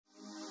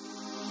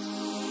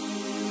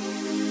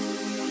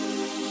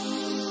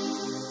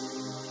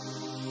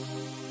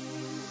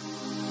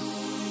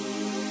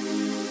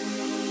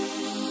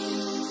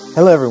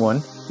Hello,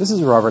 everyone. This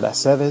is Robert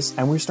Aceves,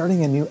 and we're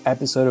starting a new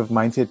episode of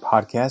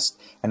mindfitpodcast.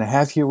 And I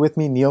have here with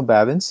me Neil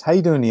Babins. How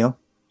you doing, Neil?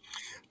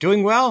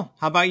 Doing well.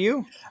 How about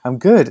you? I'm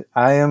good.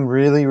 I am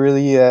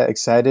really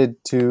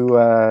excited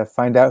to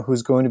find out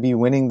who's going to be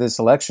winning this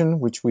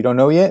election, which we don't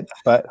know yet,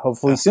 but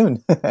hopefully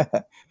soon.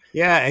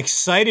 Yeah,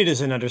 excited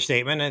is an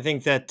understatement. I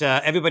think that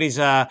everybody's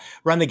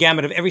run the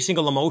gamut of every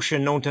single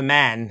emotion known to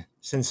man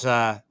since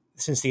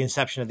the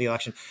inception of the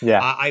election.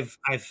 Yeah.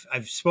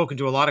 I've spoken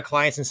to a lot of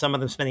clients, and some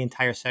of them spend the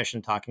entire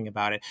session talking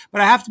about it.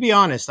 But I have to be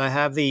honest, I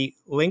have the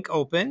link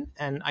open,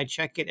 and I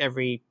check it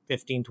every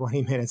 15,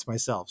 20 minutes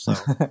myself. So,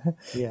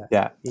 yeah.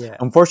 Yeah. Yeah.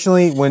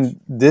 Unfortunately,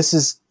 when this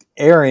is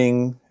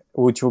airing,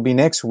 which will be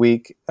next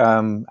week,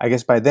 I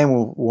guess by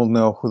then we'll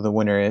know who the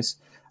winner is.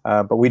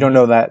 But we don't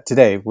know that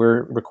today.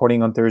 We're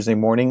recording on Thursday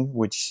morning,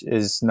 which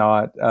is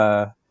not,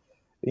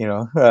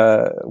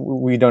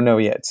 we don't know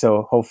yet.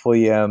 So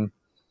hopefully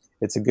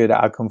it's a good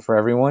outcome for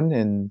everyone.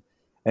 And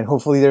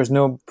hopefully there's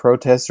no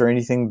protests or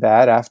anything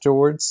bad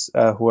afterwards.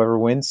 Whoever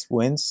wins,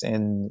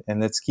 and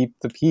let's keep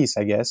the peace,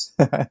 I guess.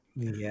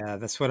 Yeah,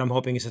 that's what I'm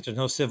hoping is that there's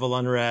no civil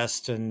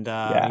unrest and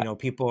Yeah.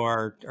 people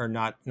are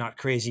not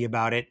crazy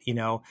about it,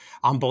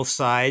 on both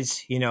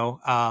sides. I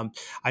know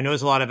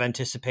there's a lot of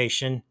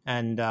anticipation,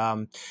 and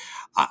I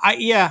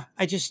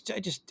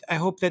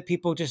hope that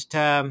people just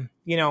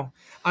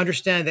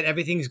understand that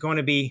everything's going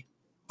to be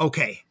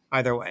okay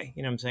either way.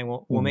 You know what I'm saying?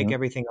 We'll make Hmm.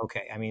 everything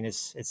okay. I mean,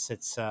 it's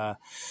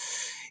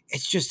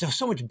just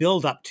so much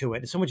build up to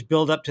it. So much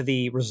build up to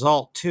the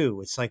result too.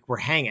 It's like we're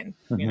hanging,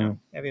 Hmm.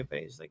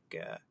 everybody's like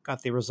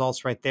got the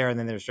results right there. And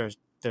then there's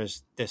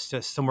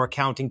just some more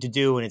counting to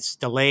do, and it's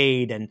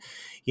delayed, and,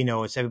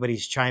 it's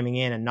everybody's chiming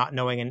in and not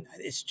knowing. And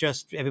it's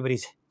just,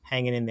 everybody's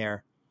hanging in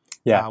there,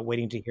 Yeah.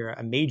 waiting to hear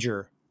a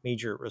major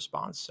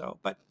response. So,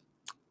 but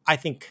I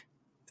think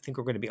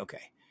we're going to be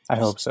okay. I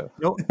hope Just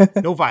so.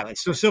 no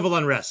violence, no civil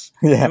unrest,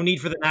 Yeah. no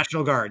need for the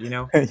National Guard,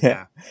 Yeah,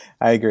 Yeah.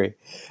 I agree.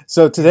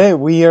 So today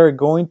we are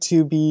going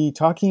to be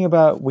talking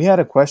about, we had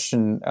a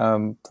question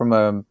from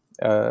a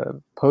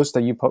post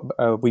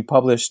that we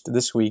published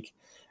this week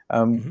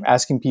Mhm.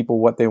 asking people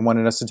what they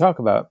wanted us to talk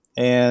about.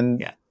 And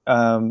Yeah.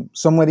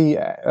 somebody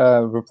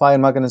replied,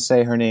 I'm not going to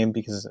say her name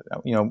because,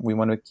 we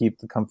want to keep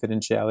the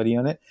confidentiality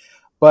on it.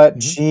 But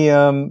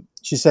Mhm.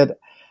 she said,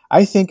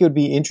 I think it would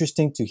be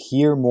interesting to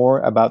hear more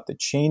about the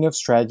chain of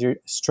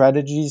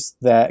strategies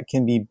that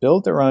can be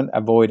built around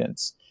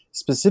avoidance.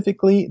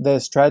 Specifically, the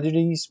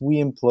strategies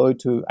we employ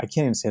to, I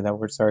can't even say that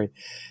word, sorry.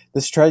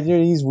 The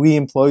strategies we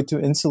employ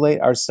to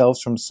insulate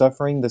ourselves from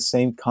suffering the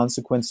same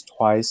consequence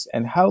twice,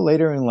 and how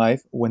later in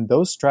life, when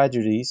those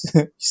strategies,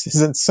 she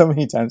says it so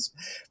many times,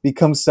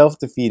 become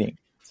self-defeating.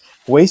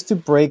 Ways to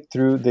break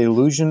through the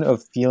illusion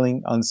of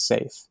feeling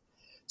unsafe.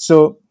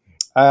 So,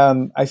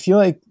 I feel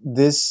like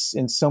this,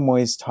 in some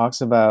ways, talks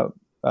about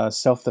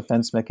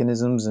self-defense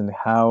mechanisms and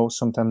how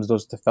sometimes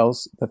those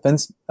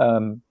defense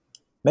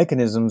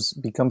mechanisms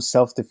become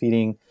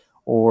self-defeating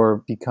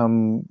or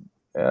become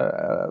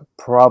a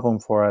problem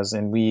for us,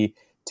 and we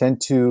tend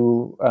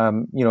to,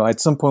 at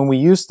some point, we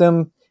used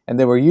them and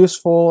they were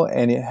useful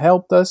and it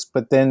helped us,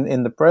 but then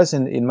in the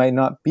present, it might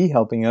not be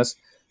helping us.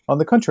 On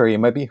the contrary, it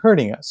might be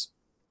hurting us.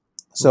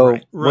 So,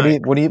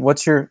 Right. Right.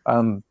 what's your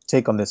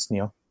take on this,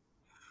 Neil?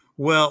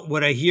 Well,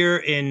 what I hear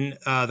in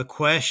the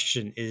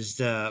question is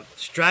the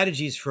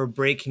strategies for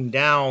breaking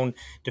down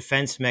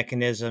defense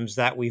mechanisms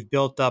that we've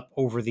built up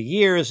over the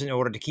years in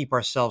order to keep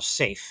ourselves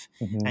safe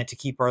Hmm. and to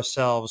keep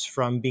ourselves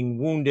from being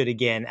wounded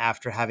again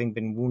after having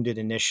been wounded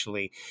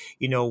initially.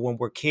 When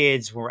we're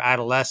kids, when we're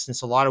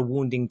adolescents, a lot of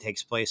wounding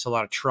takes place, a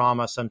lot of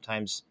trauma,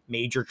 sometimes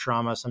major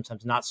trauma,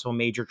 sometimes not so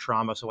major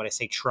trauma. So when I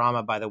say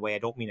trauma, by the way, I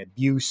don't mean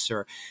abuse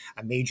or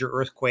a major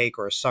earthquake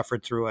or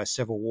suffered through a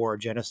civil war or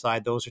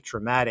genocide. Those are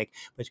traumatic,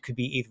 but it could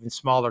be even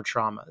smaller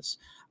traumas.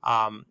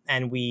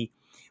 And we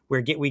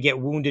get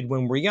wounded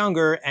when we're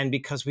younger, and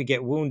because we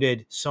get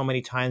wounded so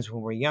many times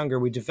when we're younger,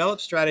 we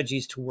develop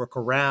strategies to work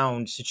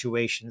around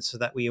situations so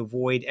that we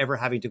avoid ever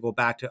having to go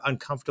back to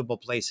uncomfortable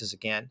places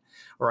again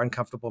or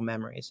uncomfortable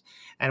memories.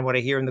 And what I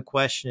hear in the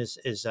question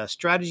is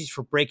strategies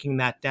for breaking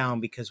that down,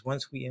 because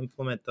once we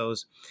implement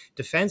those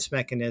defense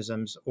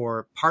mechanisms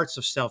or parts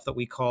of self that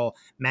we call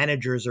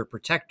managers or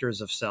protectors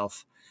of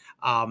self,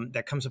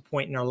 there comes a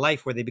point in our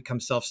life where they become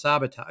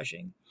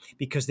self-sabotaging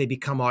because they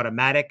become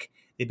automatic,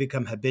 they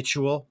become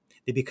habitual,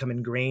 they become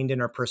ingrained in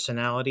our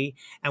personality,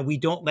 and we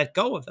don't let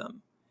go of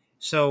them.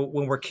 So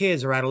when we're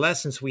kids or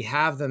adolescents, we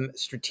have them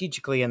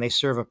strategically and they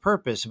serve a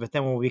purpose. But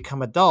then when we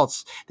become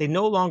adults, they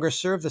no longer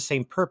serve the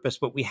same purpose,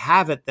 but we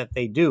have it that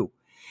they do.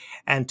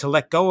 And to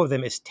let go of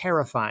them is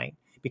terrifying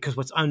because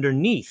what's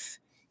underneath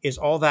is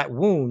all that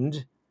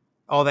wound,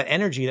 all that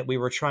energy that we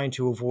were trying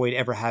to avoid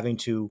ever having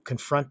to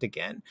confront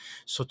again.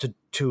 So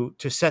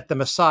to set them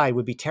aside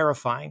would be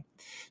terrifying.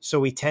 So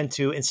we tend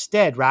to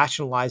instead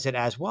rationalize it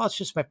as, well, it's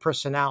just my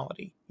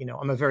personality.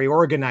 I'm a very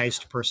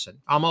organized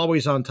person. I'm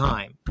always on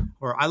time,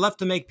 or I love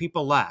to make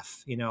people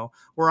laugh,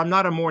 or I'm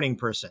not a morning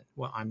person.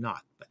 Well, I'm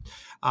not, but,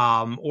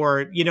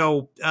 or,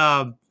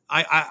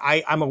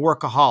 I'm a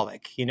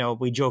workaholic.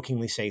 We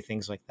jokingly say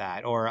things like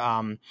that. Or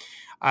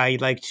I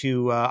like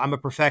to. I'm a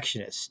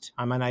perfectionist.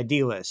 I'm an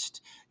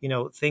idealist.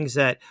 Things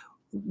that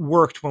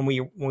worked when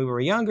we were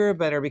younger,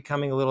 but are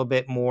becoming a little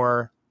bit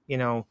more,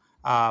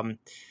 um,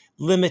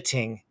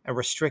 limiting and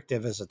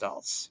restrictive as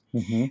adults.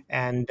 Mm-hmm.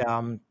 And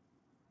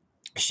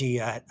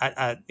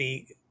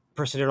the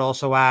person had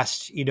also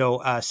asked,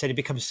 said it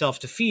becomes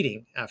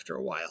self-defeating after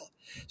a while.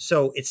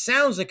 So it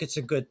sounds like it's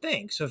a good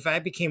thing. So if I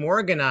became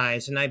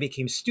organized and I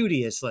became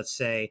studious, let's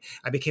say,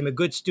 I became a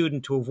good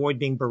student to avoid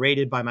being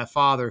berated by my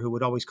father, who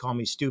would always call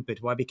me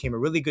stupid. Well, I became a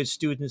really good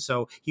student,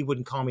 so he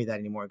wouldn't call me that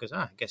anymore. He goes,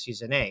 I guess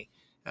he's an A.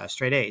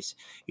 Straight A's,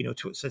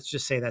 so let's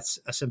just say that's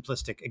a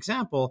simplistic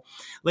example.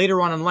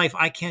 Later on in life,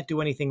 I can't do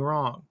anything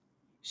wrong.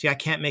 See, I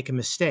can't make a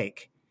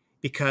mistake,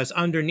 because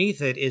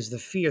underneath it is the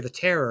fear, the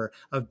terror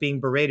of being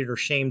berated or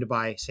shamed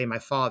by, say, my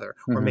father,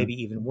 or Mm-hmm. maybe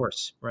even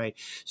worse, right?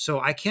 So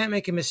I can't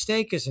make a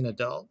mistake as an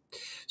adult.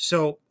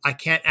 So I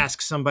can't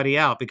ask somebody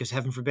out, because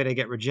heaven forbid I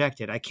get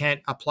rejected. I can't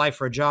apply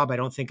for a job I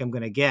don't think I'm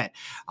going to get.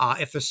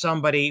 If there's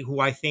somebody who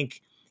I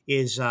think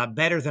is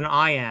better than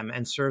I am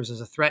and serves as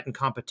a threat in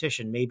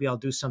competition, maybe I'll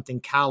do something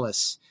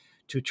callous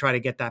to try to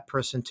get that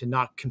person to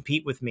not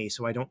compete with me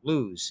so I don't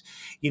lose.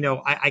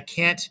 I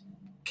can't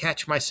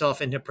catch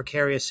myself in a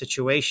precarious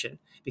situation,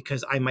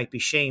 because I might be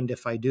shamed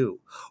if I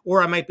do.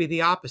 Or I might be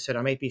the opposite.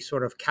 I might be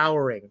sort of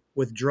cowering,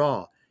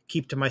 withdraw,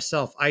 keep to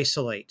myself,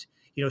 isolate,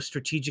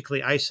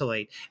 strategically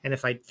isolate. And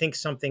if I think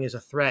something is a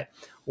threat,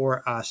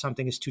 or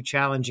something is too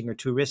challenging or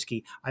too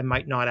risky, I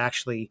might not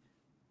actually,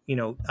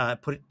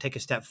 take a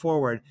step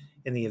forward,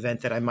 in the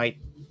event that I might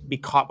be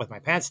caught with my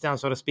pants down,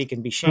 so to speak,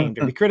 and be shamed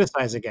or be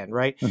criticized again,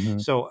 right? Mm-hmm.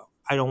 So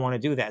I don't want to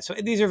do that. So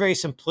these are very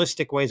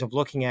simplistic ways of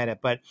looking at it,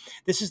 but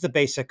this is the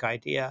basic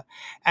idea.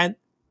 And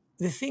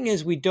the thing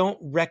is, we don't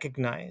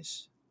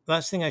recognize,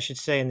 last thing I should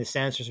say in this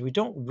answer is, we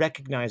don't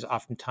recognize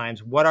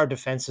oftentimes what our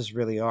defenses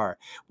really are.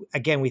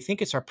 Again, we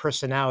think it's our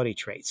personality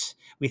traits.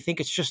 We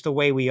think it's just the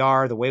way we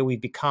are, the way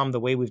we've become,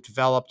 the way we've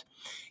developed.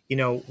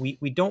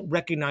 We don't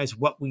recognize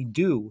what we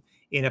do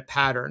in a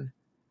pattern.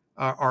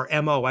 Our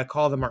MO, I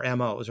call them our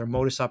MOs, our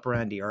modus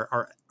operandi,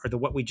 or the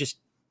what we just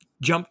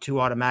jump to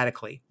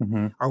automatically,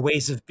 Mm-hmm. our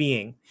ways of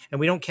being, and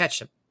we don't catch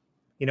them.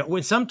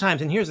 When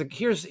sometimes, and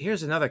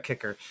here's another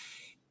kicker.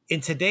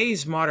 In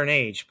today's modern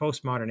age,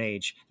 postmodern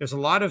age, there's a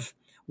lot of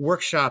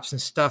workshops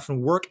and stuff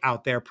and work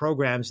out there,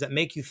 programs that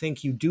make you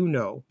think you do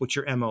know what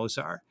your MOs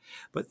are.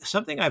 But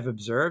something I've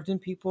observed in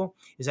people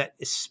is that,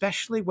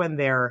 especially when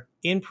they're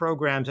in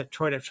programs that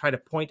try to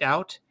point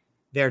out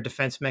their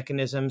defense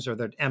mechanisms or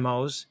their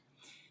MOs,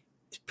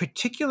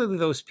 particularly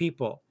those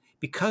people,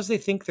 because they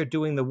think they're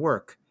doing the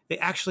work, they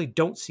actually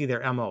don't see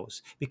their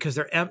MOs, because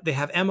they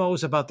have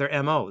MOs about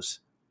their MOs.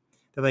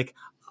 They're like,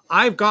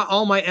 I've got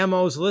all my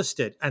MOs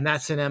listed, and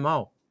that's an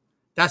MO.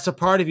 That's a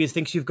part of you that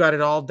thinks you've got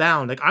it all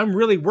down. Like, I'm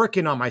really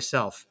working on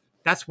myself.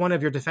 That's one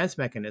of your defense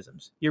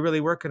mechanisms. You're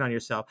really working on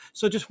yourself.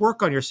 So just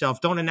work on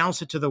yourself. Don't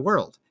announce it to the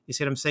world. You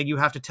see what I'm saying? You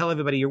have to tell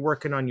everybody you're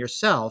working on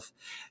yourself.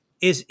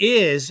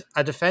 Is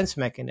a defense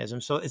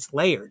mechanism. So it's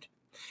layered.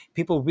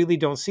 People really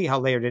don't see how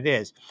layered it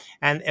is.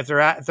 And if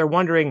they're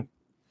wondering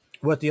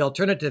what the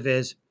alternative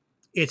is,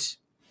 it's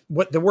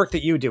what the work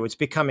that you do. It's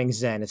becoming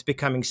Zen. It's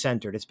becoming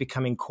centered. It's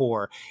becoming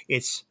core.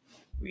 It's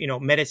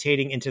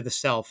meditating into the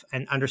self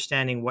and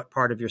understanding what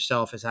part of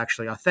yourself is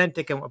actually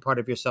authentic and what part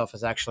of yourself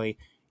is actually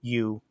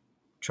you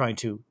trying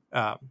to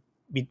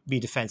be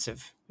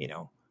defensive.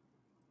 Right.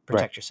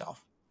 Protect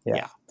yourself. Yeah.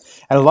 Yeah.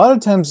 And a lot of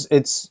times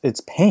it's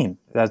pain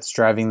that's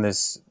driving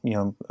this,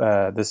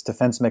 this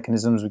defense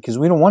mechanisms, because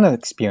we don't want to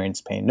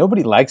experience pain.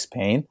 Nobody likes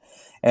pain.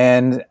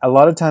 And a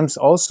lot of times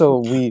also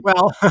we,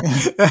 Well,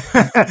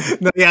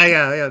 no,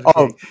 yeah. I'm just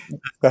oh, kidding.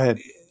 go ahead.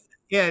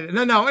 Yeah,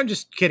 no, I'm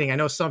just kidding. I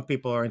know some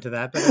people are into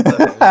that, but it's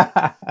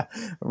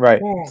okay.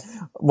 Right. Oh,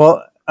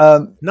 Well,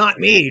 not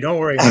me. Don't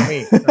worry about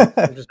me. No,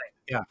 I'm just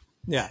saying.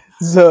 Yeah.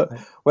 so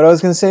what I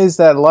was going to say is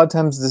that a lot of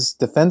times this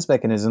defense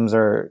mechanisms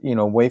are,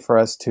 a way for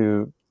us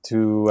to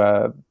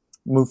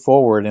move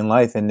forward in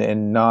life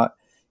and not,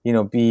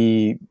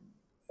 be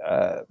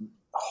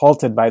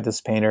halted by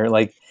this pain, or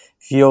like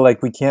feel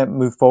like we can't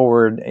move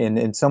forward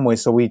in some way.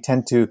 So we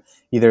tend to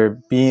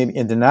either be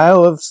in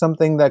denial of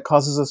something that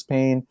causes us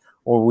pain,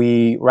 or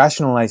we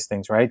rationalize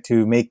things, right,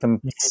 to make them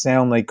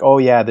sound like, oh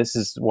yeah, this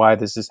is why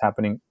this is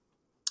happening.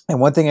 And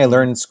one thing I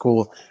learned in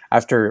school,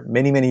 after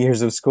many, many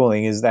years of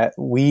schooling, is that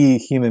we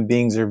human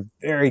beings are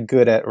very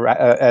good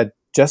at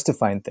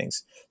justifying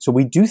things. So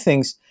we do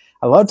things,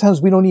 a lot of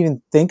times we don't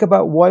even think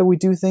about why we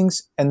do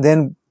things. And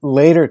then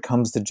later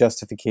comes the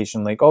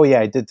justification, like, oh yeah,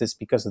 I did this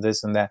because of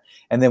this and that.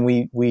 And then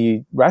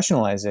we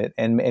rationalize it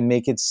and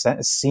make it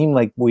seem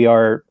like we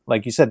are,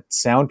 like you said,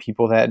 sound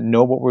people that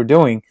know what we're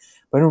doing.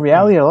 But in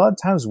reality, a lot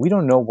of times we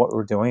don't know what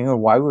we're doing or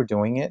why we're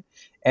doing it.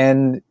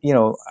 And,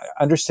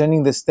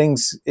 understanding these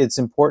things, it's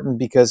important,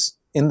 because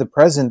in the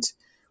present,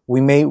 we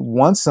may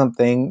want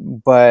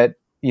something, but,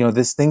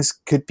 these things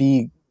could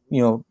be,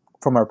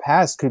 from our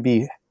past, could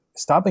be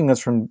stopping us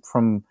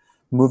from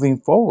moving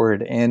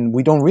forward. And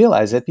we don't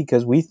realize it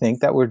because we think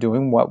that we're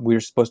doing what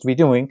we're supposed to be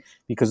doing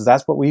because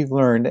that's what we've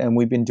learned, and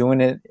we've been doing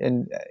it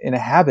in a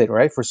habit,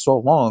 right, for so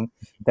long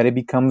that it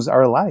becomes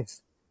our life.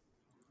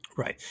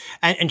 Right.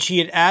 And she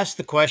had asked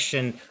the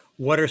question,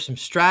 what are some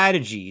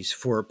strategies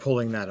for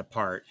pulling that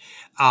apart?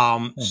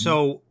 Mm-hmm.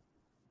 So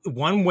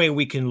one way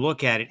we can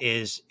look at it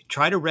is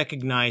try to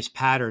recognize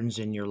patterns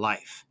in your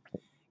life.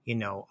 You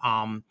know,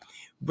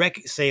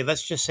 say,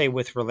 let's just say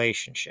with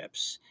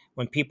relationships,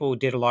 when people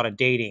did a lot of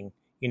dating,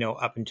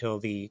 up until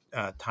the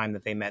time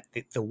that they met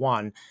the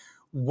one,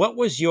 what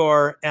was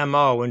your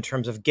MO in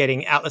terms of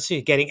getting out, let's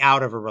say getting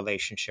out of a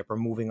relationship or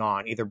moving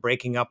on, either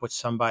breaking up with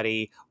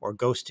somebody or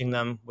ghosting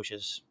them, which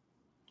is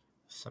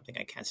something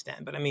I can't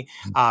stand. But I mean,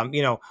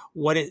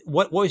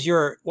 what was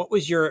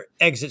your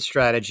exit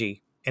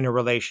strategy in a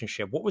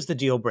relationship? What was the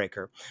deal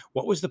breaker?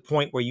 What was the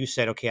point where you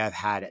said, okay, I've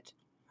had it,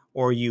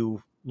 or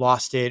you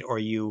lost it, or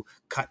you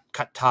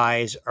cut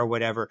ties or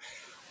whatever?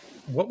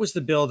 What was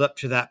the build up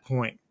to that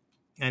point?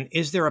 And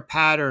is there a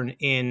pattern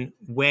in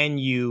when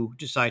you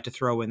decide to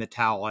throw in the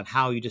towel and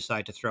how you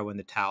decide to throw in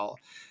the towel?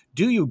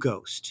 Do you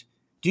ghost?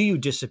 Do you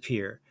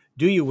disappear?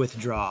 Do you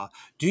withdraw?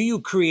 Do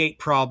you create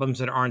problems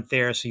that aren't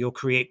there so you'll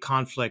create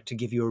conflict to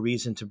give you a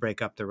reason to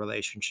break up the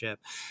relationship?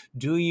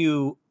 Do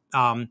you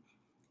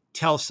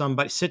tell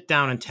somebody, sit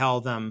down and tell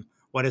them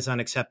what is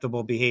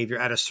unacceptable behavior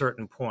at a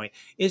certain point?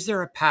 Is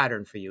there a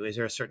pattern for you? Is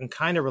there a certain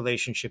kind of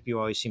relationship you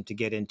always seem to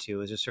get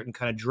into? Is there a certain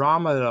kind of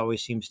drama that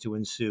always seems to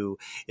ensue?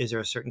 Is there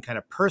a certain kind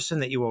of person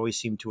that you always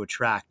seem to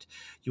attract?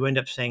 You end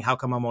up saying, how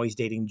come I'm always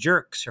dating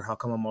jerks? Or how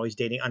come I'm always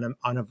dating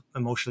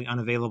emotionally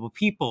unavailable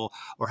people?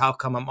 Or how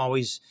come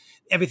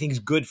everything's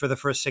good for the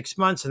first 6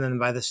 months and then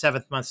by the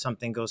seventh month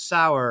something goes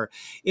sour?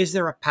 Is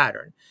there a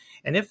pattern?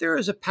 And if there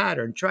is a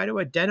pattern, try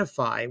to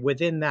identify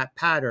within that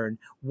pattern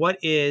what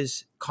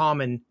is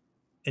common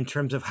in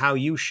terms of how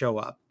you show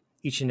up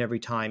each and every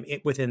time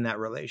within that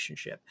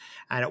relationship.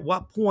 And at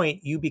what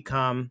point you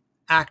become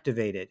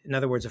activated, in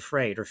other words,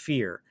 afraid or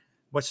fear.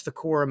 What's the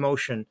core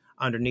emotion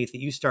underneath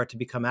that you start to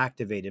become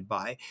activated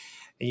by?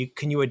 And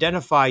can you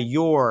identify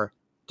your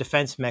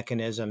defense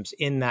mechanisms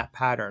in that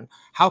pattern?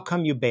 How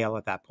come you bail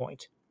at that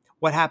point?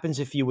 What happens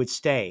if you would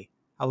stay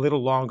a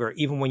little longer,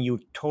 even when you're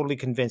totally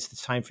convinced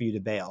it's time for you to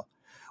bail?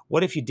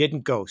 What if you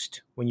didn't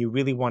ghost when you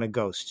really want to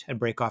ghost and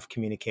break off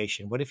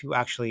communication? What if you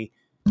actually,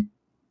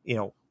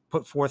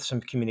 put forth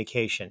some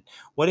communication?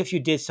 What if you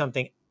did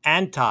something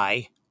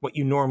anti what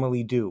you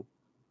normally do,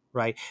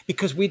 right?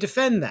 Because we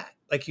defend that,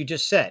 like you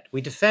just said, we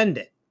defend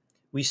it.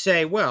 We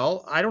say,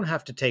 well, I don't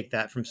have to take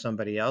that from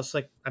somebody else.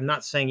 Like, I'm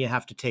not saying you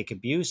have to take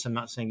abuse. I'm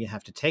not saying you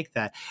have to take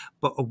that.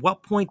 But at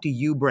what point do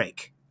you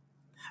break?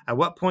 At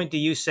what point do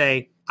you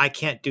say, I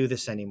can't do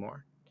this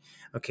anymore?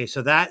 Okay,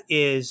 so that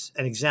is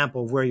an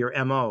example of where your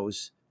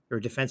MOs, your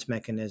defense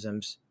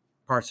mechanisms,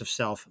 parts of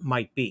self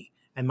might be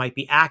and might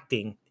be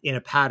acting in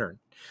a pattern.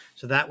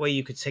 So that way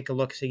you could take a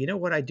look and say, you know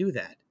what, I do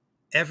that.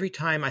 Every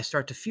time I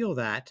start to feel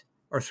that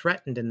or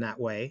threatened in that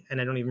way,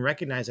 and I don't even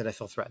recognize that I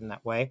feel threatened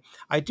that way,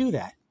 I do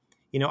that.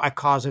 I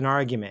cause an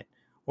argument,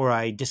 or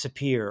I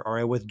disappear, or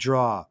I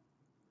withdraw,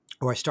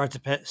 or I start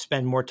to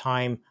spend more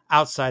time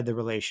outside the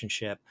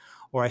relationship,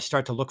 or I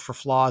start to look for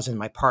flaws in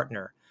my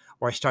partner,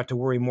 or I start to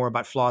worry more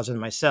about flaws in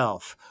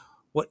myself.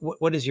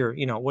 What is your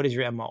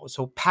MO?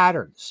 So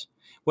patterns.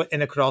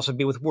 And it could also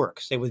be with work,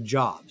 say with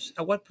jobs.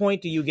 At what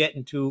point do you get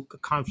into a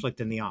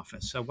conflict in the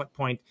office? At what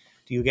point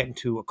do you get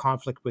into a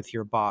conflict with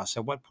your boss?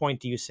 At what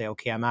point do you say,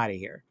 okay, I'm out of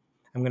here.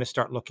 I'm going to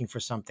start looking for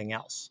something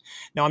else.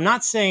 Now, I'm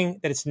not saying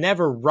that it's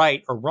never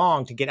right or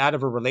wrong to get out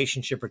of a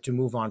relationship or to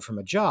move on from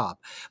a job,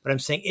 but I'm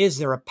saying, is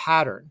there a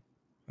pattern?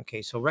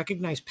 Okay, so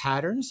recognize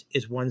patterns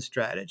is one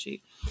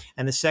strategy.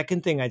 And the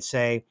second thing I'd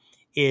say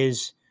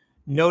is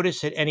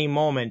notice at any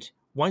moment,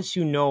 once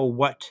you know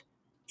what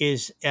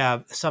is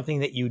something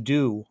that you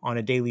do on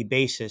a daily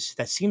basis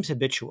that seems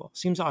habitual,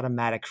 seems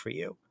automatic for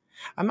you.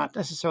 I'm not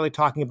necessarily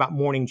talking about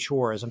morning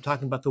chores. I'm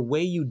talking about the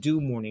way you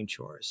do morning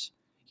chores.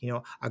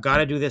 I got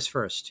to do this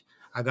first.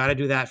 I got to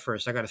do that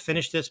first. I got to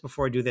finish this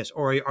before I do this.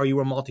 Or are you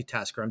a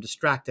multitasker? I'm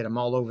distracted. I'm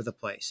all over the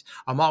place.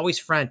 I'm always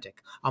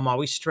frantic. I'm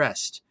always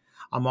stressed.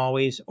 I'm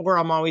always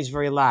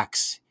very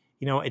lax.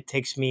 It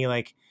takes me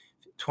like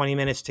 20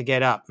 minutes to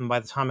get up. And by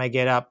the time I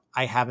get up,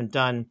 I haven't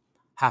done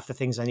half the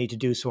things I need to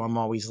do. So I'm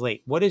always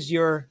late. What is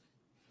your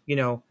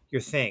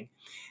thing?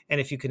 And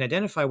if you can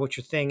identify what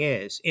your thing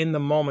is in the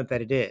moment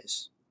that it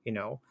is,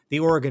 the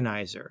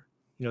organizer,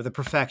 the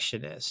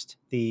perfectionist,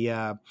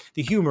 the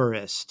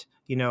humorist,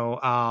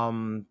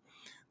 the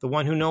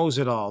one who knows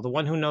it all, the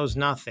one who knows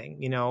nothing,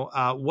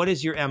 what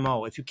is your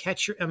MO? If you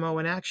catch your MO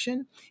in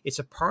action, it's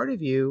a part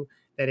of you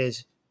that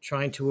is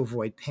trying to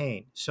avoid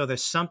pain. So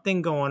there's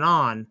something going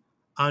on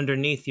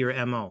underneath your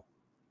MO.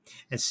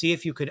 And see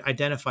if you could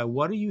identify,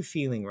 what are you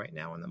feeling right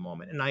now in the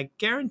moment? And I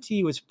guarantee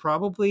you it's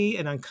probably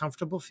an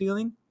uncomfortable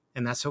feeling,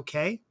 and that's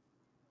okay.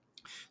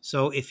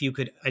 So if you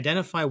could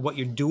identify what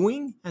you're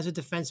doing as a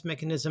defense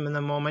mechanism in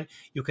the moment,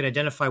 you could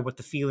identify what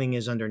the feeling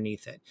is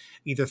underneath it,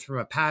 either through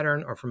a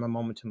pattern or from a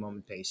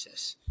moment-to-moment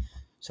basis.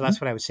 So that's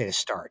what I would say to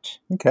start.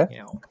 Okay. You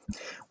know,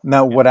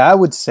 Now, yeah. what I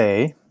would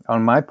say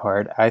on my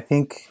part, I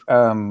think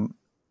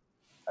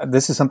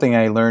this is something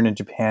I learned in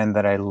Japan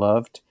that I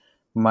loved.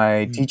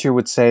 My Mm, teacher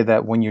would say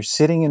that when you're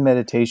sitting in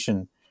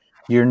meditation,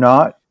 you're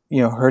not,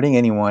 hurting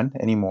anyone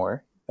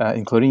anymore,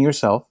 including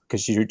yourself,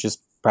 because you're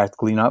just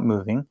practically not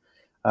moving.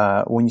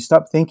 When you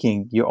stop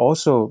thinking, you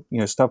also,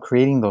 stop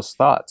creating those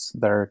thoughts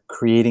that are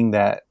creating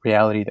that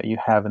reality that you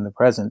have in the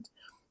present.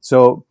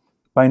 So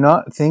by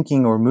not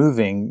thinking or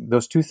moving,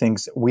 those two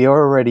things, we are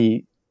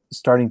already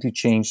starting to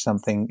change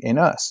something in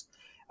us.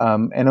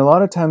 And a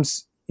lot of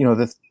times,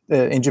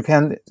 in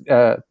Japan,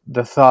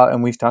 the thought,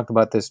 and we've talked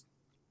about this,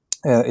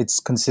 it's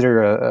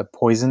considered a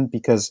poison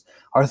because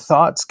our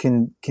thoughts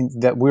can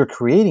that we're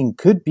creating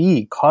could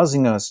be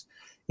causing us,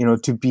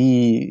 to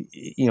be,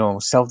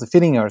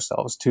 self-defeating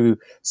ourselves, to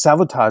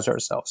sabotage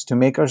ourselves, to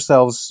make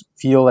ourselves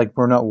feel like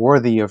we're not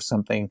worthy of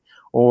something,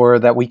 or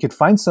that we could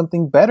find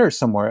something better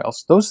somewhere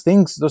else. Those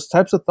things, those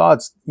types of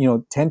thoughts,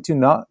 tend to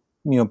not,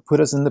 put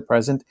us in the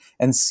present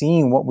and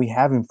seeing what we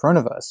have in front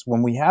of us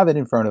when we have it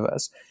in front of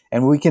us.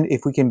 And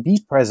if we can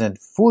be present,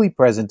 fully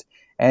present,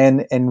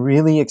 and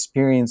really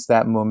experience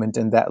that moment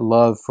and that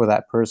love for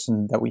that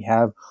person that we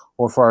have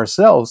or for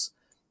ourselves,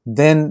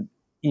 then,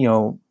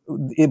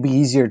 it'd be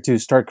easier to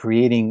start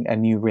creating a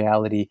new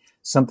reality,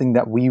 something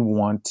that we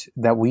want,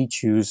 that we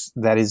choose,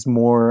 that is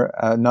more,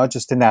 not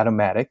just an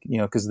automatic,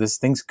 because these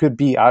things could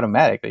be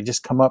automatic. They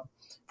just come up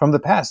from the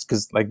past,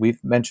 because like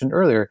we've mentioned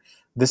earlier,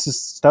 this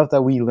is stuff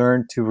that we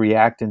learn to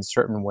react in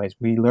certain ways.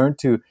 We learn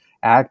to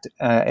act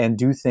and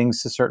do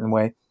things a certain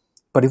way.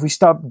 But if we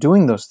stop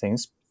doing those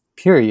things,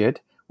 period,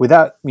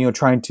 without,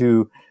 trying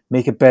to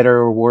make it better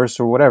or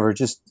worse or whatever,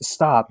 just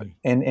stop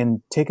Mm.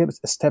 and take a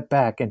step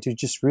back and to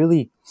just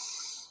really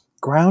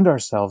ground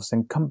ourselves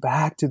and come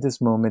back to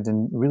this moment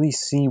and really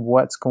see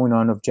what's going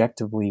on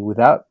objectively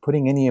without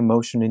putting any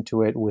emotion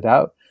into it,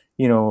 without,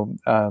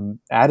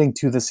 adding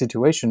to the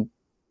situation.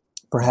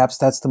 Perhaps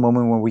that's the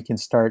moment when we can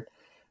start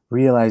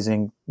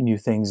realizing new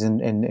things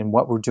and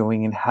what we're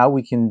doing and how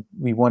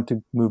we want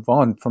to move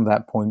on from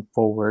that point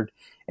forward.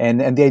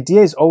 And the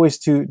idea is always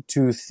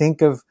to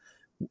think of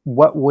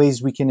what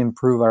ways we can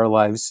improve our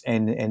lives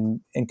and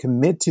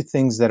commit to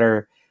things that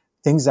are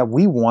things that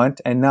we want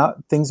and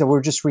not things that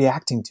we're just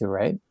reacting to,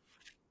 right?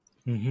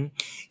 Hmm.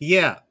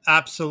 Yeah,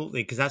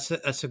 absolutely. Because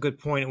that's a good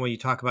point when you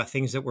talk about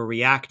things that we're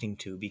reacting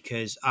to.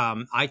 Because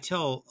I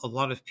tell a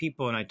lot of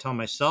people, and I tell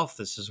myself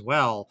this as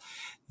well,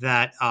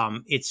 that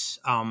it's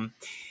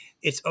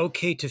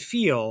okay to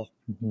feel,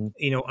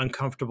 Mm-hmm.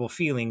 uncomfortable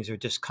feelings or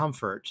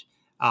discomfort,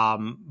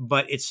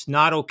 but it's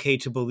not okay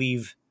to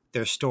believe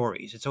their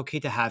stories. It's okay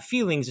to have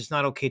feelings. It's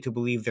not okay to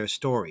believe their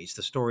stories,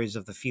 the stories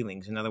of the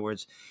feelings. In other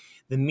words,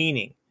 the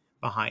meaning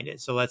behind it.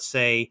 So let's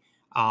say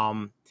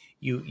um,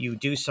 you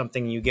do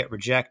something and you get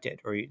rejected,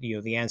 or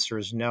the answer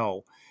is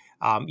no.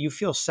 You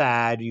feel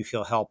sad, you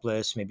feel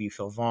helpless, maybe you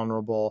feel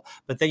vulnerable,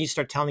 but then you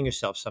start telling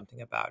yourself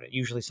something about it.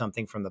 Usually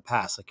something from the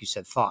past, like you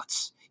said,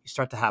 thoughts. You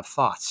start to have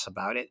thoughts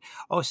about it.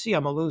 Oh, see,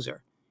 I'm a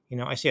loser.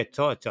 I see. I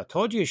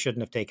told you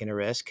shouldn't have taken a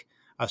risk.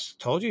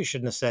 Told you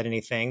shouldn't have said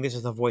anything. This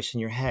is the voice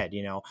in your head.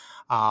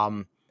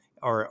 Um,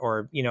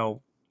 or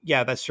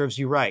yeah, that serves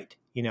you right.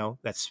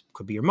 That's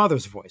could be your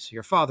mother's voice, or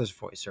your father's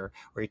voice, or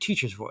your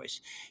teacher's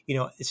voice.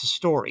 It's a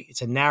story.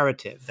 It's a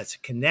narrative that's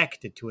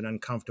connected to an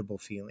uncomfortable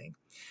feeling.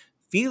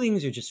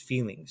 Feelings are just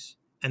feelings,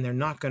 and they're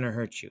not going to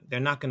hurt you. They're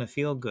not going to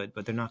feel good,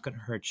 but they're not going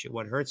to hurt you.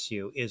 What hurts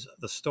you is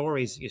the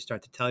stories that you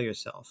start to tell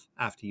yourself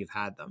after you've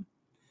had them.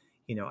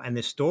 And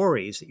the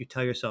stories that you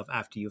tell yourself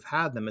after you've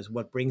had them is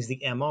what brings the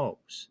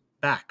MOs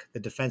back, the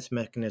defense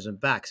mechanism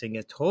back, saying,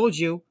 I told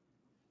you,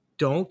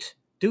 don't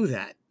do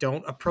that.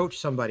 Don't approach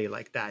somebody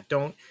like that.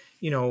 Don't,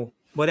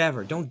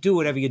 whatever. Don't do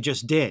whatever you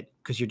just did,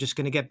 because you're just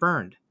going to get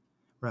burned,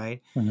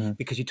 right? Mm-hmm.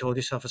 Because you told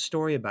yourself a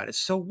story about it.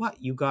 So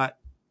what? You got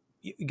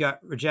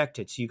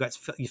rejected. So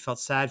you felt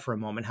sad for a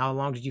moment. How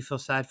long did you feel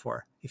sad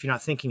for if you're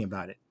not thinking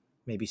about it?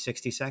 Maybe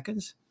 60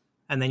 seconds,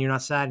 and then you're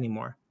not sad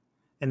anymore.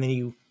 And then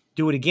you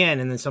do it again,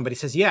 and then somebody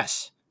says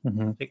yes.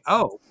 Mm-hmm. Like,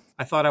 oh,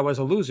 I thought I was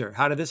a loser.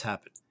 How did this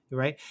happen?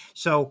 Right?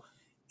 So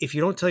if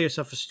you don't tell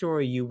yourself a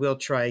story, you will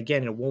try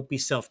again. It won't be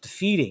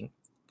self-defeating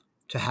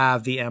to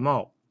have the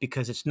MO,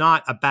 because it's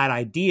not a bad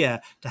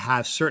idea to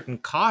have certain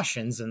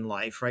cautions in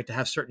life, right? To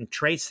have certain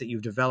traits that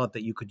you've developed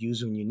that you could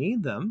use when you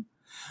need them.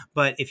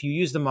 But if you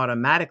use them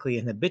automatically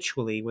and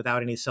habitually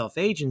without any self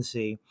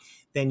agency,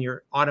 then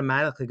you're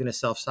automatically going to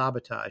self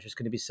sabotage. It's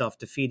going to be self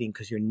defeating,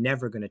 because you're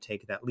never going to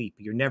take that leap.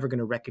 You're never going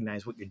to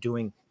recognize what you're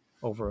doing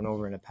over and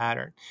over in a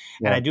pattern.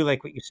 And Yeah. I do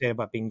like what you said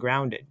about being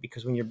grounded,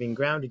 because when you're being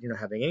grounded, you're not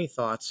having any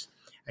thoughts,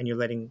 and you're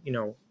letting,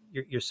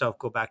 yourself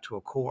go back to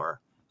a core.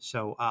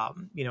 So,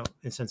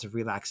 a sense of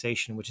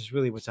relaxation, which is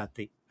really what's at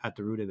the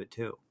root of it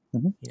too.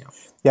 Mm-hmm. You know,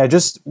 Yeah,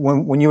 just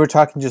when you were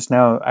talking just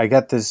now, I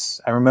got this.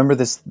 I remember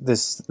this.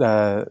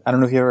 I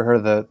don't know if you ever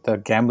heard of the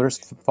gambler's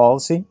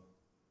fallacy.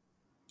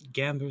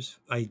 gamblers,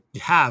 I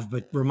have,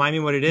 but remind me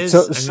what it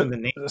So, is. I so, know the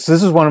name. so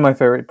this is one of my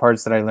favorite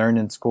parts that I learned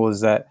in school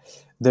is that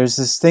there's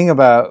this thing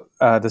about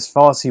this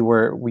fallacy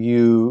where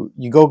you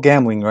go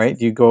gambling, right?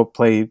 You go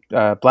play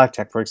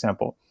blackjack, for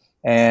example,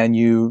 and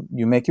you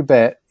make your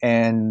bet,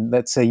 and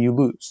let's say you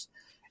lose,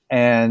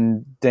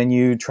 and then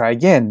you try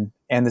again,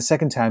 and the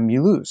second time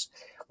you lose.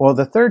 Well,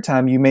 the third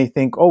time you may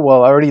think, oh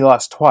well, I already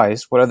lost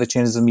twice. What are the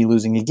chances of me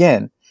losing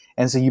again?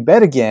 And so you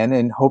bet again,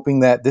 and hoping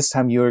that this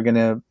time you are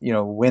gonna,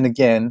 win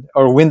again,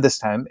 or win this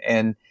time,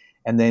 and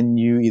then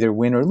you either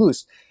win or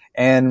lose.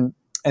 And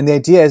and the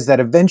idea is that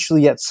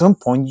eventually, at some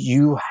point,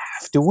 you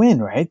have to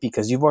win, right?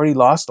 Because you've already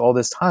lost all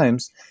these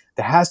times.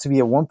 There has to be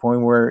at one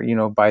point where,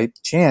 by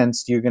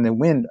chance, you're going to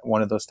win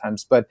one of those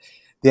times. But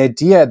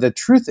the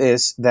truth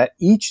is that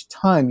each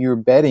time you're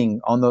betting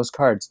on those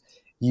cards,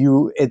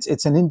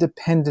 it's an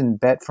independent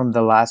bet from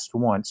the last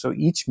one. So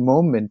each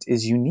moment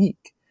is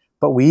unique.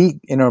 But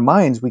in our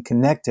minds, we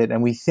connect it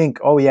and we think,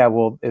 oh yeah,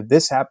 well, if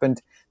this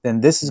happened, then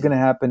this is going to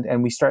happen.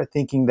 And we start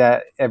thinking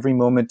that every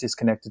moment is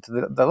connected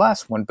to the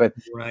last one. But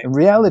Right. in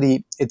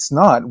reality, it's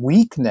not.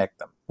 We connect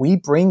them. We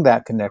bring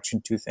that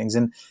connection to things.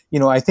 And,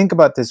 I think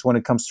about this when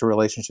it comes to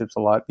relationships a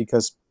lot,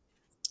 because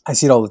I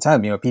see it all the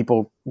time.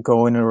 People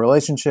go in a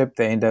relationship,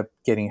 they end up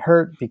getting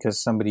hurt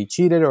because somebody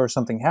cheated or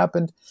something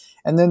happened.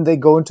 And then they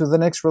go into the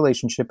next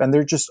relationship and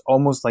they're just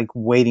almost like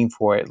waiting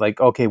for it. Like,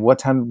 okay,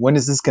 when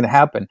is this going to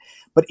happen?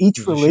 But each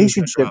The shoe's gonna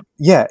relationship, drop.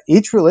 yeah,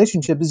 each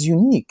relationship is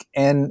unique.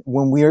 And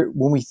when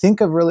we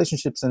think of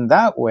relationships in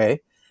that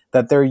way,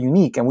 that they're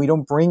unique, and we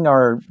don't bring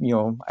our,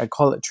 I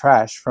call it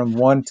trash, from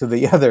one to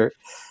the other,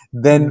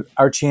 then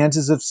our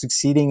chances of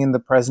succeeding in the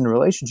present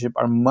relationship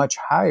are much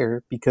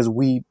higher, because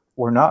we're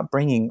not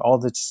bringing all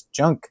this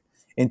junk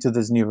into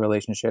this new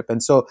relationship.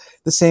 And so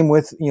the same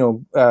with,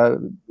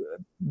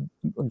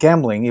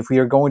 gambling. If we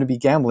are going to be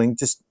gambling,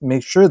 just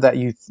make sure that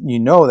you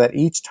know that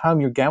each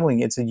time you're gambling,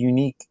 it's a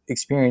unique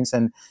experience.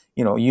 And,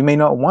 you may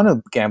not want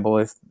to gamble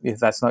if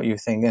that's not your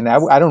thing. And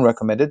I don't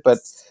recommend it, but,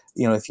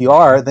 if you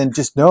are, then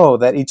just know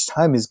that each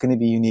time is going to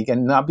be unique,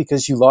 and not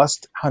because you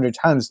lost 100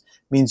 times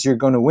means you're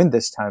going to win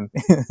this time.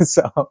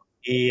 So,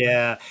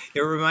 Yeah,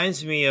 it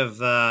reminds me of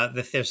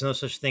that there's no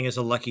such thing as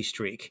a lucky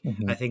streak. I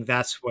mhm, think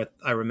that's what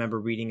I remember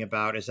reading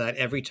about, is that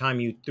every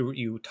time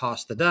you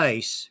toss the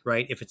dice,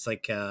 right? If it's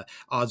like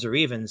odds or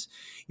evens,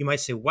 you might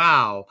say,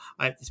 "Wow,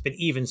 it's been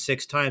even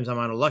 6 times. I'm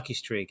on a lucky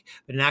streak."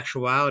 But in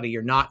actuality,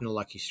 you're not in a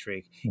lucky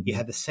streak. You mhm,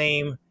 had the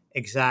same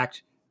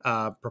exact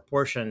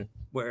proportion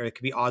where it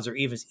could be odds or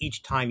evens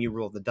each time you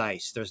roll the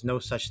dice. There's no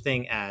such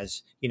thing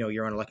as,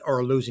 you're on a or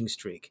a losing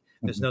streak.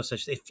 There's mhm, no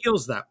such. It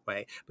feels that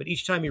way, but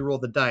each time you roll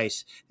the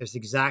dice, there's the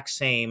exact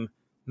same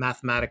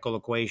mathematical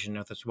equation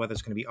of whether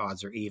it's going to be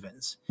odds or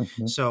evens.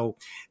 mhm, So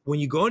when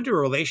you go into a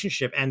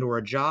relationship and or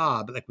a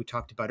job, like we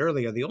talked about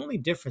earlier, the only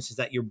difference is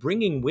that you're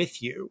bringing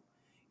with you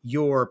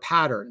your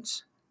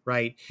patterns,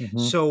 right? mhm,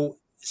 So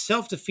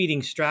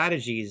self-defeating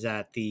strategies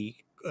that the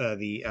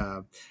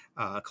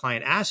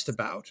client asked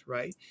about,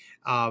 right?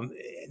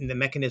 And the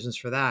mechanisms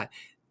for that,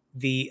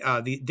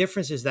 the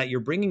difference is that you're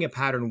bringing a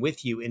pattern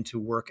with you into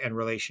work and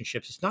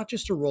relationships. It's not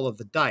just a roll of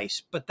the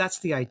dice, but that's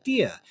the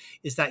idea,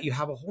 is that you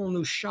have a whole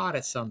new shot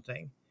at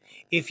something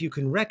if you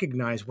can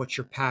recognize what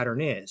your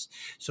pattern is.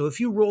 So if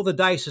you roll the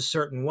dice a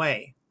certain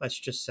way, let's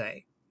just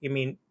say, I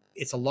mean,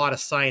 it's a lot of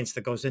science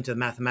that goes into the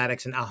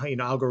mathematics and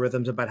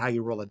algorithms about how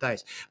you roll a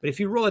dice. But if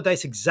you roll a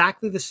dice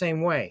exactly the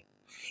same way,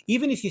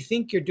 even if you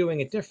think you're doing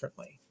it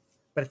differently,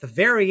 but at the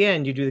very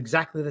end you do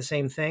exactly the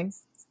same thing,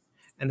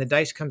 and the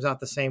dice comes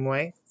out the same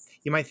way,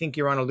 you might think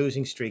you're on a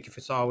losing streak if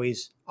it's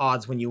always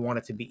odds when you want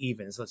it to be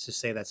evens. Let's just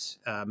say that's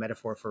a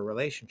metaphor for a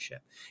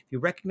relationship. If you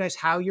recognize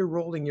how you're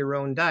rolling your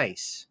own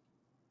dice,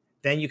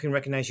 then you can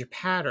recognize your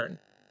pattern.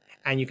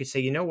 And you could say,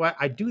 you know what?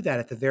 I do that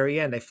at the very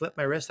end. I flip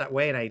my wrist that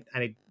way and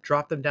I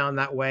drop them down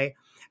that way.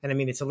 And I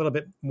mean, it's a little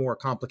bit more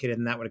complicated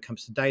than that when it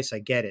comes to dice. I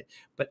get it.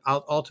 But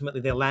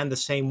ultimately, they land the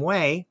same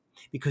way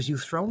because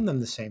you've thrown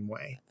them the same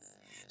way.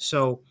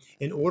 So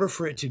in order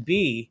for it to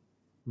be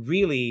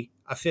really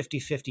a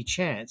 50-50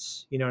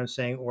 chance, you know what I'm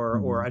saying, or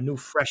mhm. a new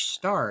fresh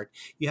start,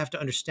 you have to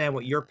understand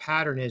what your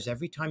pattern is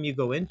every time you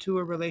go into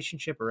a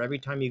relationship or every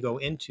time you go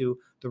into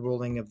the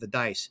rolling of the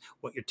dice,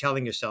 what you're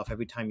telling yourself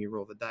every time you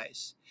roll the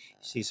dice.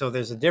 See, so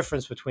there's a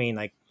difference between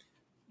like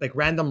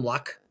random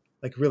luck,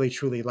 like really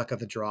truly luck of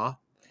the draw,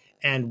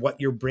 and what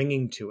you're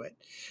bringing to it.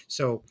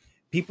 So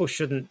people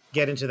shouldn't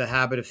get into the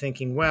habit of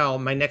thinking, well,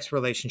 my next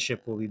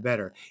relationship will be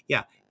better.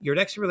 Yeah, your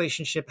next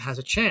relationship has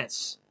a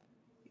chance,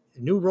 a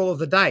new roll of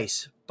the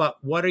dice, but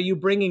what are you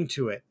bringing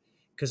to it?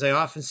 Because I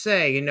often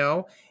say,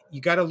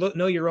 you got to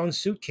know your own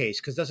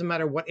suitcase, because it doesn't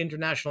matter what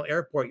international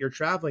airport you're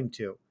traveling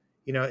to.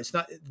 It's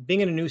not,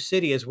 being in a new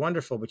city is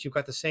wonderful, but you've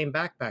got the same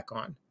backpack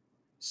on.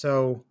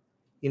 So,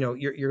 you're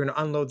going to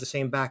unload the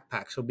same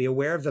backpack. So be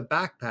aware of the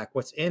backpack,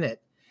 what's in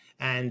it,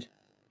 and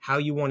how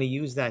you want to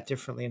use that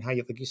differently, and how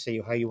you, like you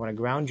say, how you want to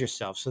ground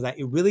yourself so that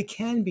it really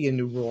can be a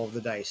new roll of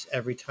the dice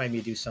every time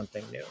you do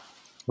something new.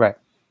 Right.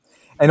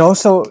 And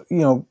also,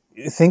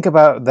 think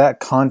about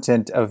that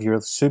content of your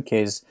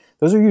suitcase.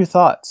 Those are your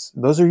thoughts.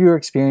 Those are your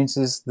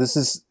experiences. This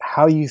is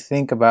how you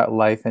think about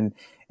life. And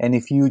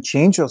if you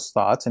change those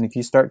thoughts, and if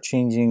you start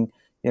changing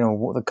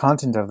the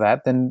content of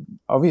that, then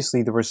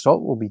obviously the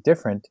result will be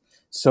different.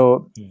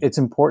 So Mm. it's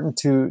important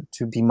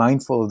to be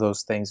mindful of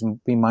those things,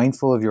 and be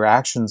mindful of your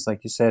actions,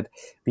 like you said,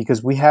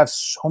 because we have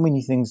so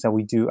many things that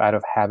we do out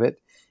of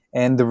habit.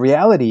 And the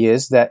reality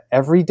is that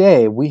every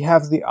day we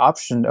have the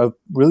option of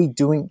really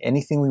doing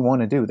anything we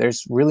want to do.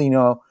 There's really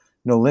no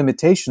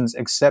limitations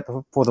except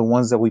for the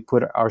ones that we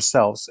put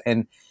ourselves.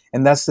 And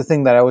that's the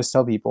thing that I always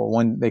tell people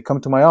when they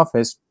come to my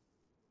office.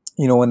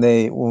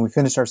 When we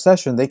finish our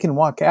session, they can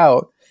walk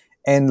out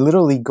and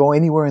literally go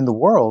anywhere in the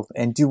world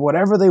and do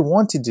whatever they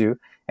want to do,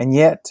 and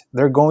yet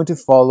they're going to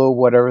follow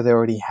whatever they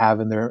already have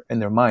in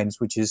their minds,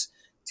 which is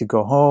to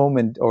go home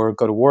and or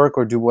go to work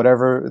or do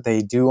whatever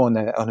they do on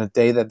a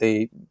day that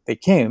they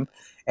came.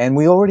 And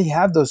we already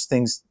have those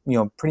things,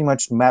 pretty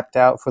much mapped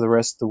out for the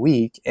rest of the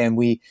week, and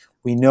we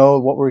know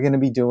what we're going to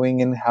be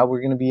doing and how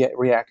we're going to be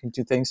reacting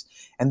to things.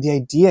 And the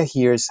idea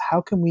here is,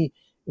 how can we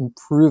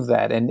improve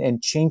that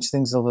and change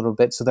things a little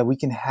bit so that we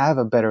can have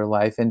a better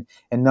life, and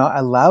not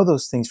allow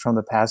those things from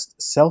the past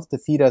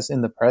self-defeat us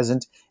in the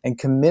present, and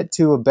commit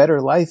to a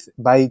better life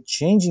by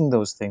changing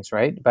those things,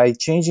 right? By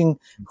changing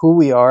who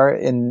we are,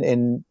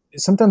 and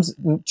sometimes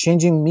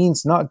changing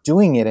means not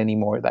doing it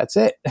anymore. That's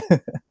it.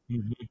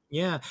 Mhm.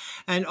 Yeah,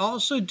 and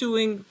also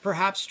doing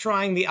perhaps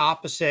trying the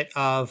opposite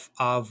of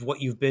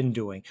what you've been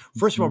doing.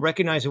 First of all, Mhm.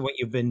 recognizing what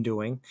you've been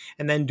doing,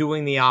 and then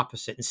doing the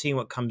opposite and seeing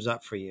what comes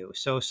up for you.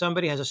 So, if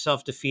somebody has a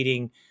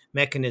self-defeating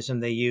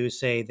mechanism they use,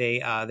 say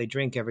they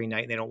drink every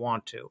night and they don't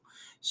want to.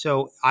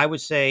 So, I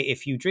would say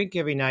if you drink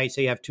every night,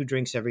 say you have two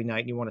drinks every night,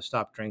 and you want to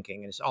stop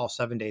drinking, and it's all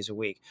 7 days a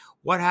week.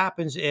 What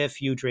happens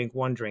if you drink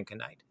one drink a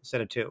night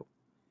instead of two?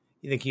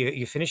 You think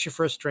you finish your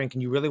first drink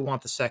and you really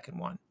want the second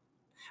one.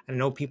 I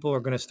know people are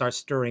going to start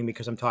stirring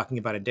because I'm talking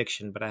about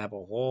addiction, but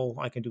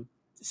I can do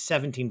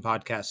 17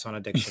 podcasts on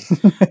addiction.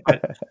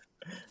 But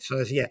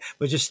so yeah,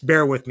 but just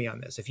bear with me on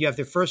this. If you have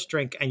the first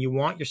drink and you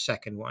want your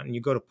second one and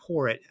you go to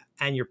pour it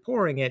and you're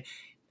pouring it,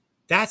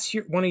 that's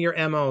one of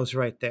your MOs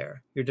right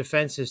there. Your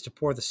defense is to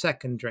pour the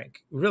second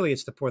drink. Really,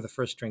 it's to pour the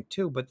first drink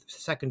too, but the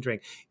second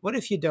drink. What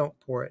if you don't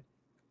pour it?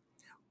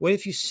 What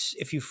if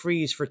you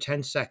freeze for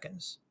 10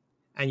 seconds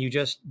and you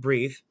just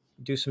breathe,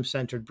 do some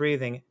centered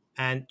breathing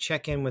and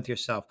check in with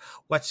yourself.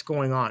 What's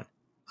going on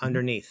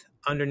underneath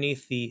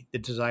the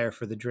desire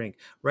for the drink?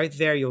 Right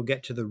there, you'll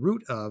get to the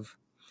root of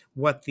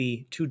what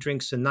the two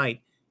drinks a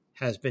night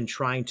has been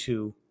trying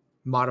to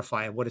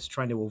modify, what it's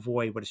trying to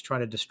avoid, what it's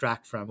trying to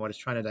distract from, what it's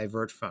trying to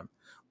divert from,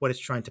 what it's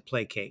trying to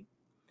placate.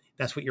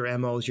 That's what your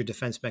MOs, your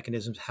defense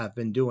mechanisms have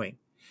been doing.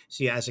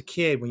 See, as a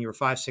kid, when you were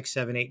 5, 6,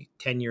 7, 8,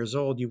 10 years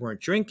old, you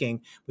weren't drinking,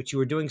 but you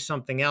were doing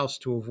something else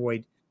to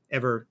avoid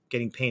ever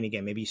getting pain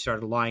again. Maybe you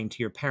started lying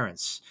to your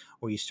parents,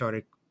 or you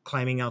started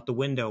climbing out the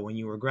window when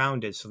you were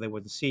grounded so they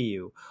wouldn't see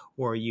you.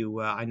 Or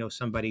I know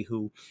somebody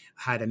who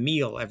had a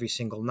meal every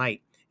single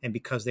night. And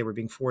because they were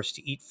being forced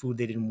to eat food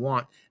they didn't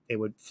want, they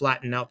would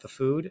flatten out the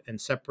food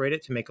and separate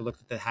it to make it look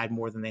that they had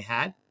more than they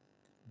had.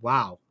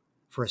 Wow.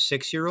 For a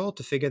 6-year-old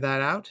to figure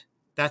that out,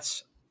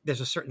 that's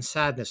there's a certain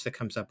sadness that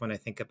comes up when I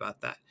think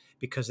about that,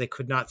 because they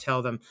could not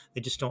tell them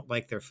they just don't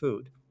like their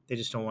food. They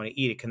just don't want to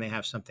eat it. Can they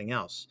have something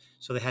else?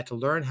 So they had to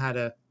learn how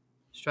to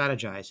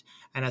strategize.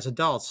 And as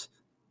adults,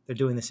 they're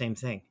doing the same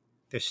thing.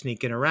 They're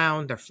sneaking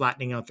around, they're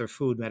flattening out their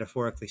food,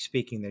 metaphorically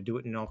speaking. They do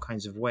it in all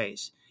kinds of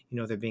ways.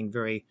 They're being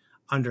very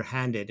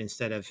underhanded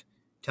instead of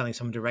telling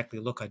someone directly,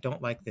 look, I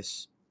don't like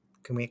this.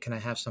 Can I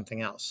have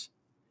something else?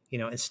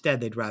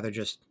 Instead they'd rather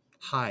just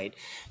hide.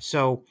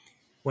 So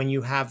when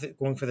you have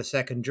going for the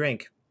second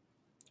drink,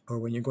 or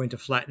when you're going to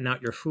flatten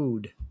out your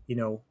food,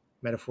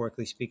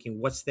 metaphorically speaking,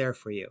 what's there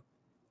for you?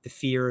 The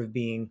fear of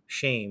being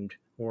shamed,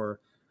 or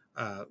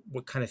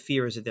what kind of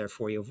fear is it there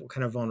for you? What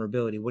kind of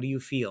vulnerability? What do you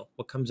feel?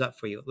 What comes up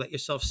for you? Let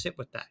yourself sit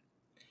with that,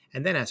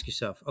 and then ask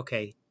yourself,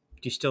 okay,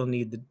 do you still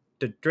need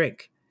the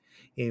drink?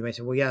 And you might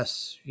say, well,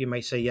 yes. You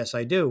might say, yes,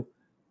 I do.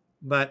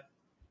 But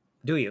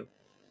do you?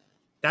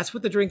 That's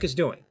what the drink is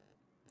doing.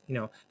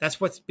 That's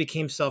what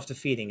became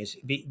self-defeating, is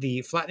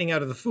the flattening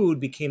out of the food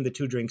became the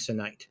two drinks a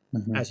night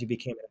Mhm. as you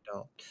became an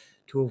adult,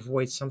 to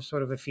avoid some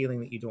sort of a feeling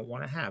that you don't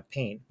want to have,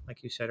 pain,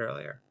 like you said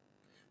earlier.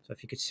 So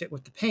if you could sit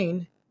with the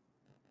pain,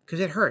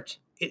 because it hurt.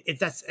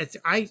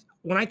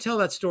 When I tell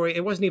that story,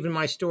 it wasn't even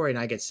my story, and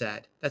I get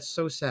sad. That's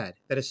so sad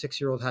that a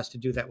 6-year-old has to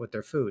do that with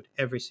their food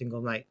every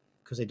single night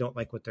because they don't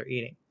like what they're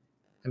eating.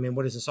 I mean,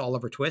 what is this,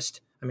 Oliver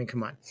Twist? I mean,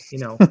 come on.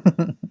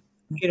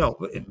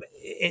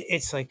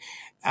 It's like,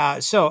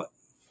 so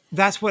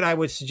that's what I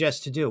would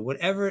suggest to do.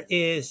 Whatever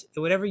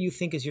you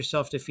think is your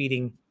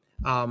self-defeating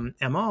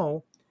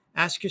MO,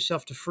 ask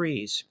yourself to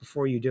freeze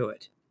before you do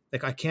it.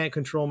 Like, I can't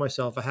control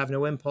myself. I have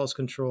no impulse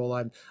control.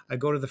 I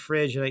go to the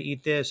fridge and I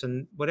eat this,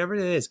 and whatever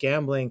it is,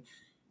 gambling.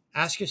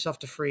 Ask yourself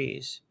to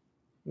freeze.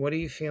 What are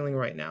you feeling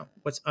right now?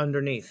 What's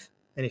underneath?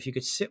 And if you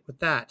could sit with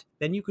that,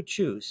 then you could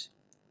choose.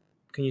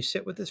 Can you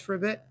sit with this for a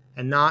bit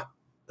and not,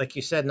 like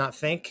you said, not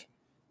think?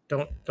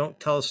 Don't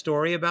tell a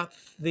story about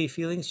the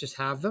feelings, just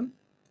have them.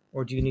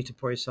 Or do you need to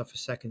pour yourself a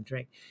second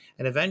drink?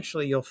 And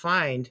eventually you'll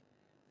find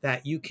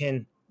that you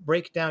can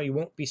break down. You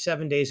won't be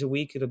 7 days a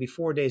week. It'll be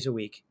 4 days a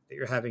week that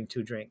you're having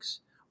 2 drinks,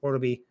 or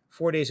it'll be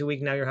 4 days a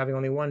week. Now you're having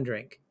only 1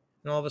 drink.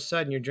 And all of a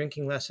sudden you're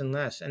drinking less and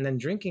less. And then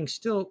drinking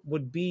still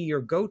would be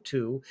your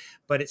go-to,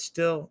 but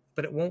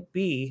it won't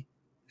be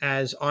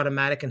as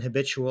automatic and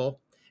habitual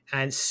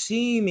and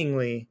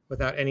seemingly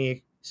without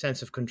any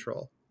sense of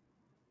control.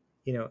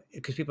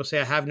 Because people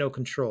say, I have no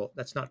control.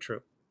 That's not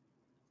true.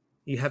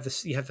 You have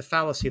the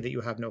fallacy that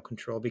you have no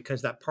control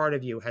because that part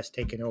of you has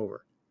taken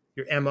over.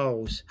 Your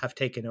MOs have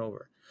taken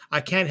over.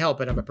 I can't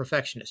help it. I'm a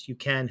perfectionist. You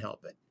can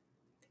help it.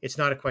 It's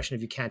not a question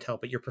of you can't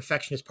help it. Your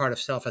perfectionist part of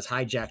self has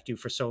hijacked you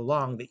for so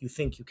long that you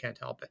think you can't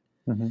help it.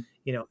 Mm-hmm.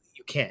 You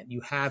can't.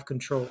 You have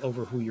control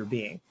over who you're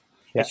being.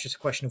 Yeah. It's just a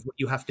question of what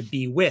you have to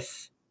be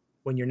with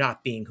when you're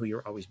not being who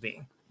you're always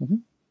being. Mm-hmm.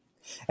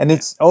 And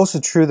it's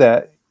also true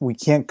that we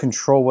can't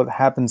control what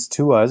happens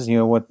to us,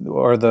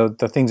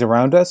 the things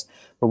around us,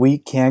 but we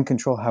can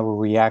control how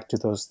we react to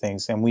those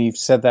things. And we've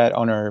said that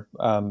on our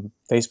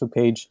Facebook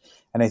page.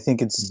 And I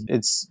think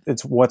it's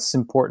what's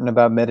important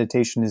about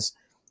meditation is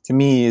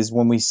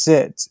when we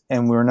sit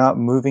and we're not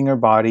moving our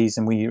bodies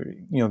and we,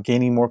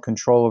 gaining more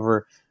control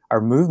over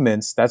our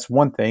movements. That's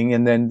one thing.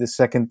 And then the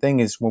second thing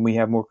is when we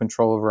have more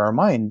control over our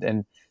mind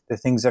and the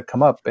things that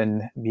come up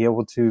and be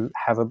able to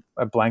have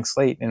a blank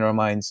slate in our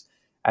minds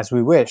as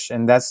we wish.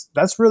 And that's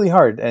really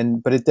hard.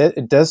 But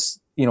it does,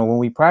 when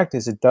we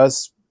practice, it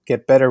does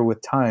get better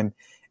with time.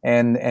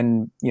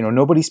 And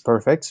nobody's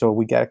perfect. So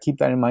we got to keep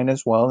that in mind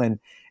as well. And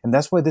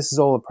that's why this is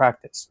all a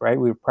practice, right?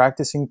 We're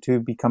practicing to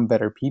become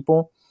better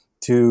people,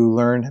 to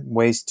learn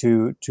ways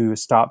to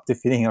stop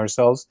defeating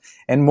ourselves.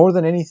 And more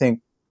than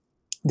anything,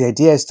 the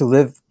idea is to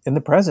live in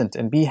the present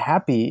and be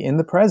happy in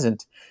the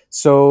present.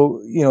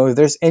 So, if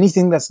there's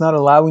anything that's not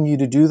allowing you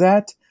to do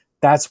that,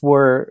 that's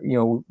where,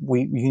 you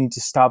need to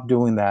stop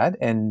doing that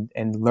and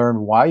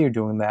learn why you're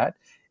doing that.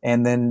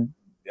 And then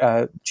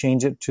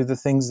change it to the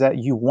things that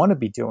you want to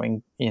be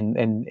doing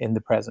in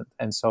the present.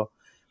 And so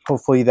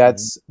hopefully that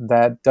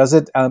does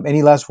it.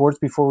 Any last words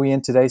before we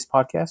end today's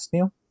podcast,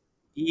 Neil?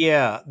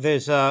 Yeah,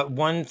 there's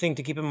one thing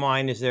to keep in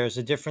mind is there's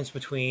a difference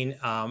between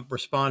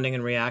responding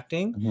and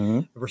reacting.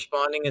 Mm-hmm.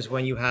 Responding is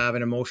when you have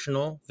an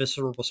emotional,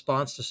 visceral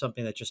response to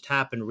something that just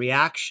happened.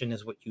 Reaction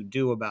is what you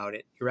do about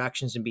it, your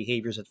actions and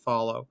behaviors that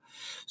follow.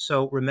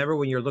 So remember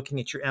when you're looking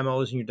at your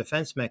MOs and your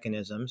defense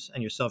mechanisms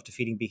and your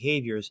self-defeating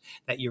behaviors,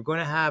 that you're going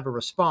to have a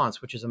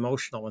response, which is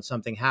emotional when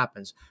something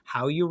happens.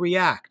 How you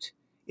react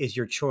is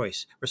your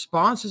choice.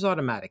 Response is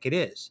automatic. It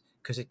is,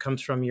 because it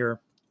comes from your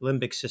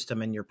limbic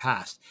system in your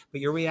past, but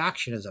your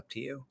reaction is up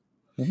to you.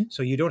 Mm-hmm.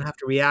 So you don't have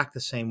to react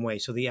the same way.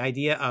 So the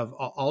idea of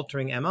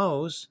altering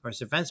MOs or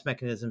defense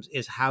mechanisms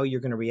is how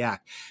you're going to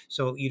react.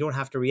 So you don't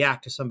have to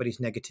react to somebody's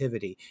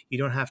negativity. You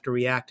don't have to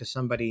react to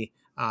somebody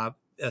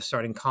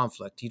starting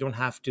conflict. You don't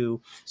have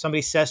to,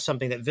 somebody says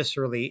something that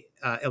viscerally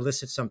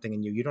elicits something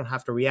in you. You don't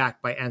have to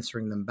react by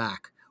answering them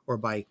back or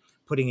by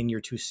putting in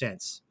your 2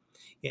 cents.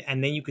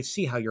 And then you could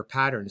see how your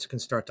patterns can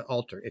start to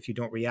alter if you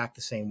don't react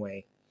the same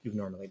way you've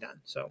normally done.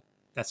 So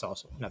that's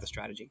also another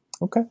strategy.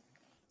 Okay.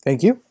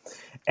 Thank you.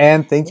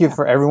 And thank you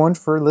for everyone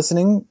for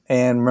listening.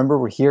 And remember,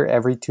 we're here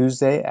every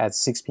Tuesday at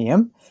 6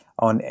 p.m.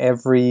 on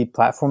every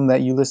platform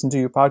that you listen to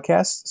your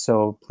podcast.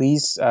 So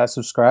please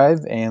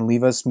subscribe and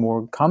leave us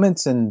more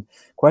comments and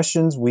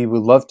questions. We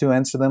would love to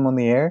answer them on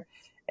the air.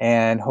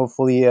 And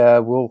hopefully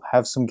we'll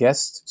have some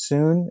guests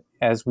soon,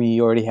 as we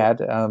already had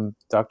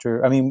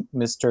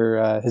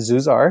Mr.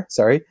 Jesus R.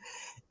 Sorry.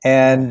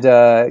 And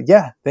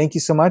thank you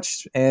so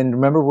much. And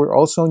remember, we're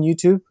also on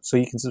YouTube, so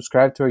you can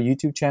subscribe to our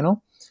YouTube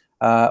channel.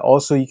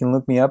 Also, you can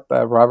look me up,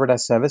 Robert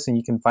Aceves, and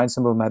you can find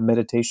some of my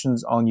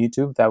meditations on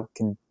YouTube that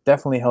can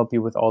definitely help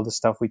you with all the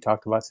stuff we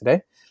talked about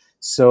today.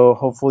 So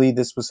hopefully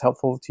this was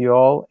helpful to you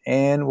all,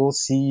 and we'll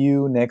see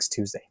you next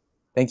Tuesday.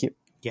 Thank you.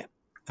 Yeah.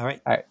 All right.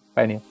 All right.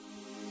 Bye, Neil.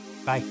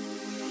 Bye.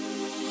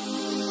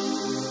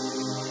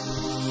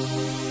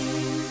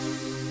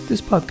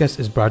 This podcast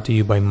is brought to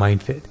you by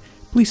MindFit.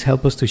 Please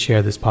help us to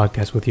share this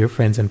podcast with your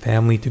friends and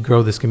family to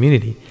grow this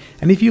community.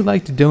 And if you'd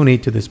like to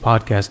donate to this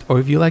podcast,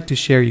 or if you'd like to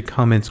share your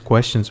comments,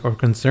 questions, or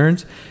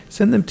concerns,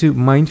 send them to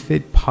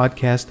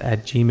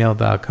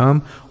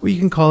mindfitpodcast@gmail.com, or you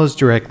can call us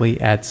directly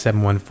at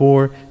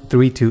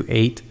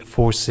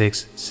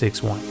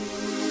 714-328-4661.